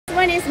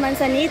is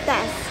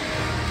Mansanitas.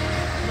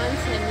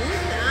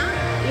 Mansanita?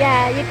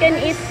 Yeah, you can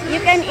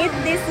eat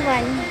this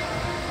one.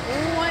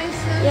 Oh, I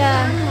said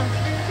Yeah. some.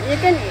 You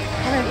can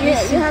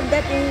you have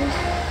that in.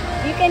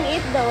 You can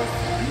eat those,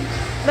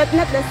 but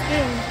not the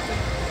skin.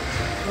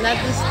 Not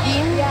the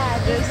skin? Yeah,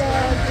 just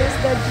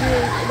the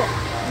juice.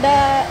 The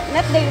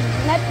not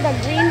the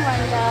green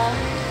one, the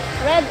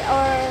red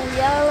or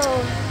yellow.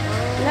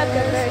 Not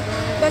the red.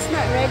 That's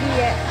not ready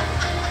yet.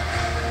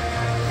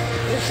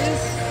 Is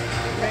this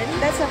ready?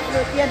 That's a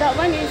fruit. Yeah, that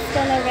one is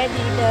kinda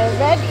ready. The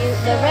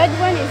red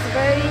one is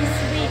very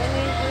sweet.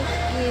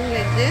 Eat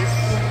like this?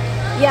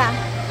 Yeah.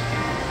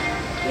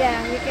 Yeah,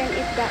 you can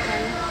eat that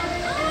one.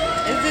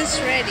 Is this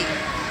ready?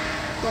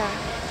 Yeah.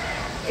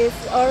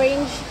 It's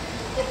orange,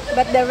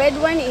 but the red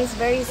one is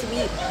very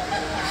sweet.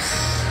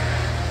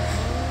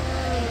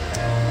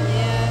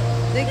 Yeah.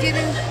 They're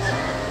getting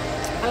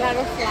a lot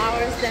of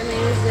flowers. That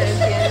means they're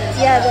getting.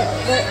 Yeah,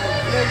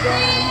 they're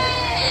going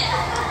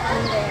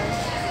in there.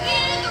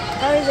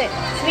 How is it?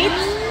 Sweet?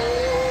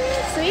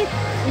 Sweet?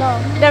 No.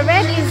 The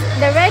red is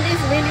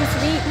really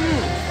sweet.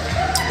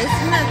 It's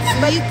not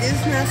sweet.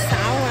 It's not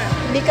sour.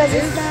 Because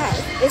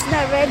it's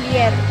not red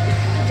yet.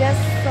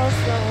 Just so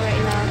slow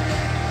right now.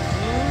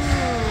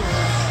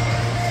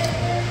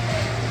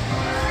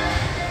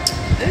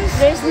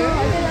 There's no,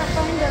 I cannot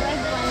find the red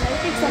one. I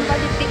think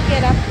somebody picked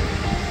it up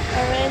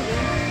already.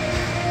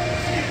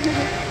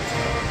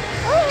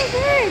 Oh,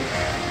 bird!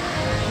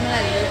 I'm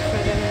gonna look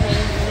for them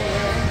in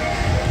there.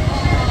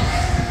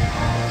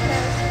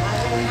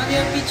 On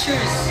your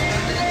pictures.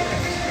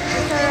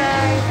 It's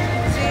alright.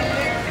 See,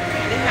 look,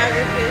 they have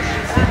the fish.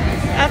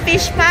 A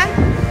fish pa?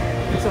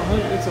 It's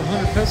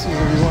 100 pesos if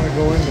you want to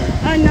go in there.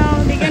 Oh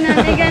no, they're gonna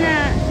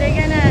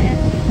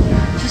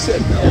She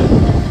said no.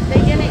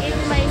 eat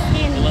my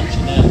skin.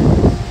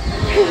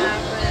 Yeah,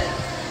 but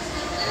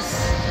it's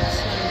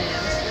funny.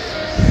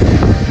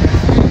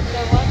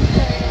 The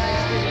water,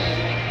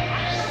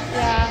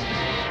 yeah.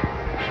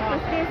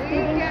 What's this? We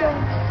got,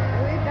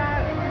 we saw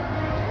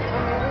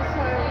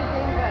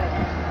everything, but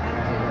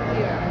until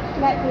here.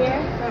 Not here?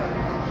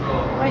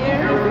 But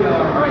here?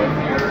 Oh, it's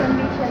air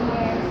conditioned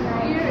here.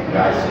 It's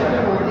nice.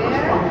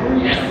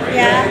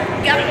 Yeah.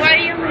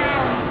 Aquarium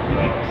now.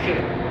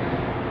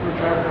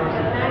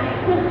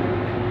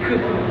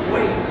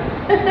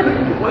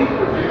 Couldn't wait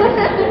for you.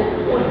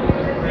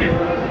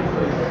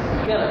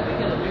 We gotta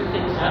do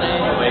things out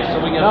anyway, so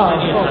we got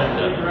plenty of time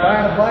to.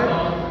 Buying a bite?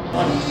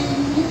 Oh,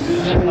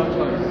 it's time for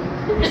food.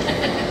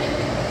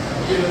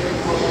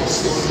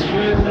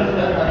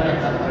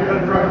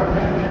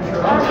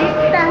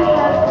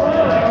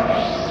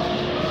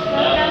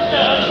 Welcome to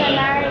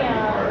Oceanario.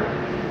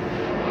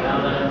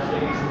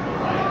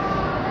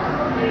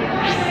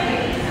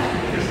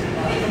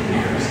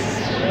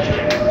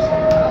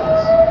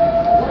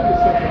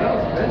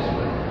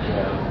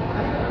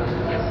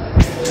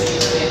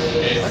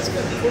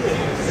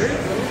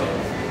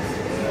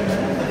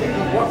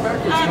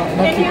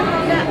 Can you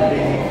hold up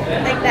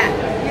like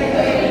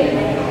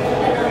that?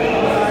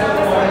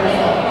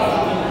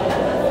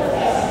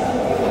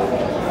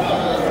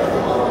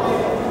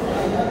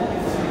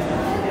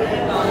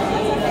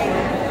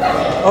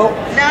 Oh,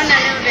 Down a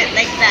little bit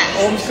like that.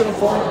 oh, I'm just gonna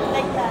fall.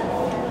 Like that.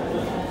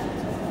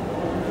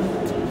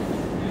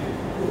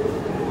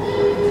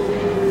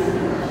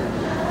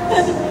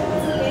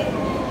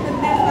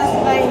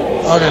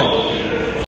 Okay.